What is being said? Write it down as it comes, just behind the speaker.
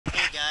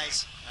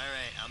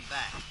I'm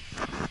back.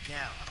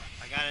 Now,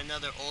 I got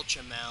another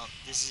ultamount.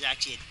 This is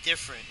actually a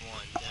different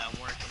one that I'm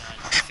working on.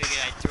 I figured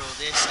I'd throw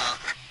this up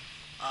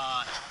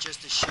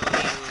just to show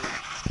you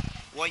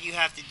what you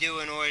have to do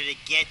in order to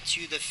get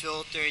to the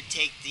filter,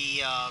 take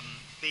the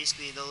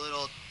basically the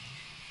little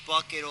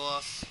bucket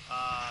off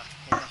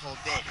and the whole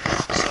bit.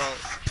 So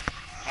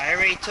I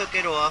already took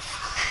it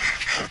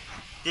off.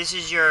 This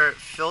is your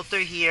filter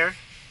here.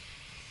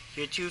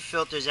 Your two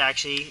filters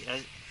actually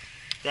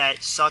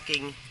that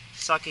sucking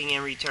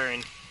in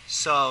return.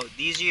 So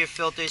these are your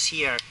filters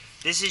here.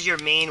 This is your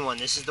main one.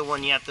 This is the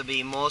one you have to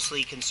be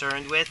mostly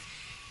concerned with.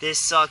 This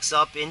sucks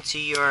up into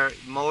your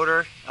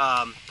motor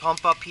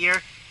pump up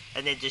here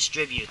and then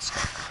distributes.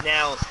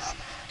 Now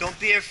don't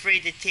be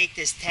afraid to take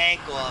this tank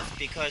off,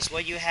 because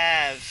what you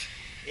have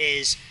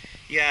is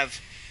you have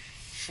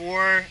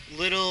 4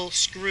 little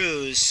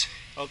screws,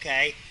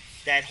 okay,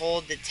 that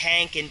hold the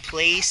tank in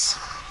place.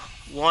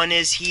 One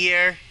is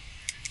here,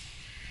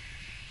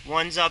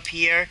 one's up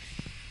here,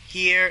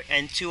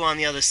 and 2 on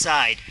the other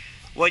side.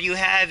 What you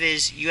have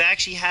is you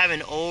actually have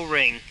an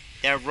O-ring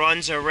that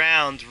runs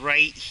around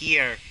right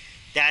here.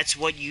 That's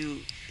what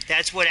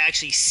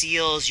actually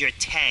seals your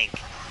tank.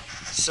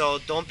 So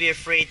don't be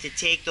afraid to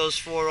take those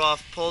 4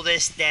 off, pull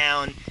this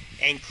down,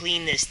 and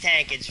clean this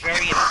tank. It's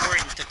very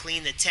important to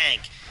clean the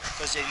tank,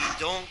 because if you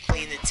don't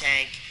clean the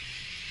tank,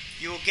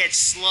 you will get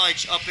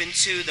sludge up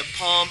into the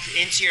pump,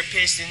 into your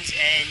pistons,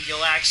 and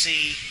you'll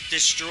actually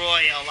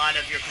destroy a lot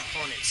of your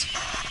components.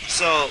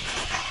 So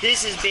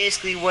this is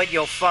basically what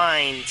you'll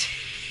find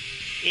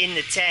in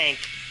the tank.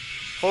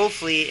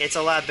 Hopefully it's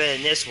a lot better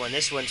than this one.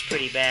 This one's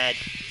pretty bad.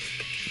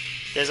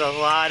 There's a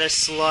lot of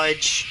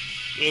sludge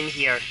in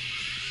here.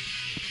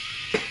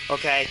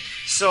 Okay,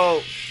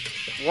 so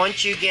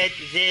once you get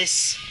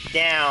this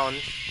down,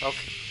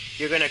 okay,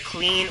 you're going to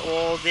clean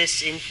all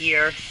this in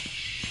here.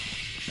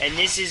 And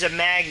this is a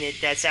magnet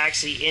that's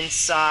actually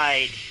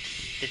inside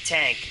the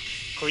tank.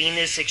 Clean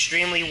this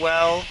extremely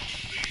well,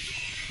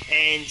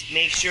 and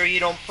make sure you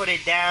don't put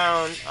it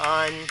down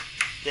on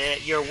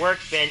your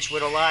workbench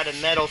with a lot of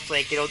metal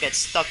flake. It'll get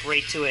stuck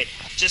right to it.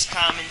 Just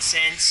common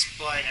sense,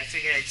 but I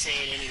figured I'd say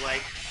it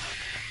anyway.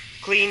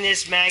 Clean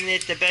this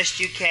magnet the best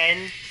you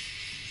can.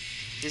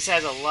 This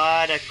has a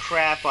lot of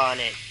crap on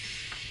it,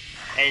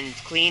 and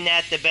clean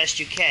that the best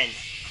you can.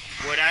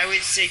 What I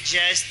would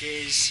suggest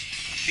is,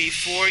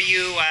 before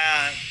you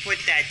put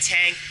that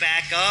tank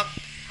back up,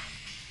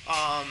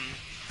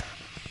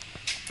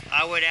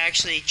 I would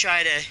actually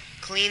try to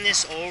clean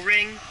this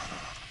O-ring.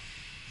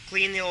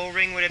 Clean the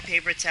O-ring with a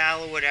paper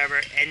towel or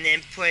whatever, and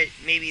then put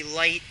maybe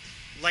light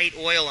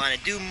oil on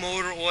it. Do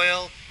motor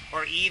oil,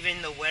 or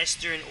even the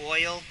Western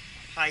oil,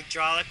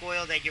 hydraulic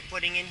oil that you're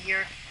putting in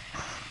here.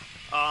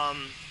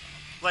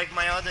 Like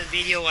my other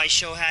video, I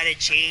show how to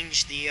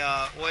change the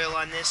oil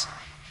on this.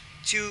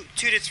 2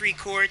 to 3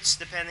 quarts,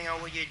 depending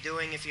on what you're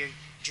doing. If you're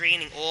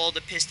draining all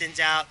the pistons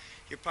out,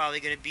 you're probably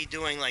going to be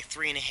doing like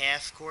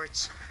 3.5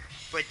 quarts.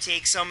 But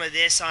take some of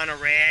this on a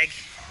rag.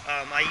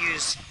 I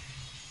use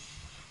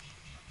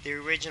the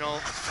original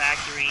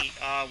factory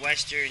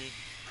Western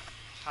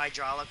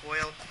hydraulic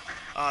oil.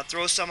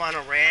 Throw some on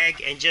a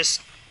rag and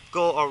just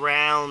go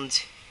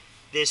around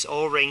this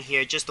O-ring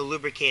here just to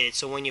lubricate it.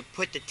 So when you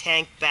put the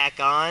tank back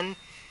on,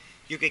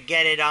 you could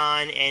get it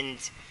on and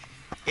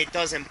it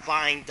doesn't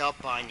bind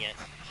up on you.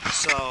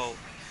 So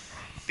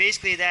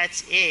basically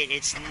that's it.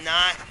 It's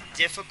not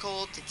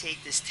difficult to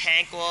take this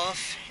tank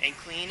off and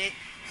clean it.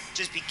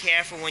 Just be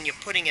careful when you're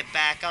putting it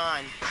back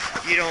on,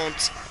 you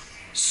don't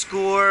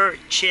score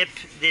chip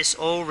this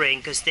O-ring,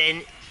 because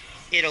then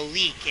it'll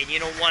leak and you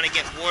don't want to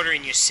get water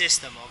in your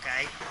system,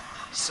 okay?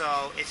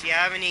 So if you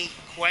have any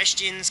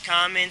questions,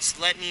 comments,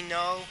 let me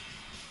know.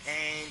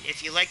 And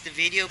if you like the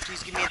video,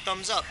 please give me a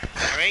thumbs up.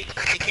 Alright?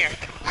 Take care.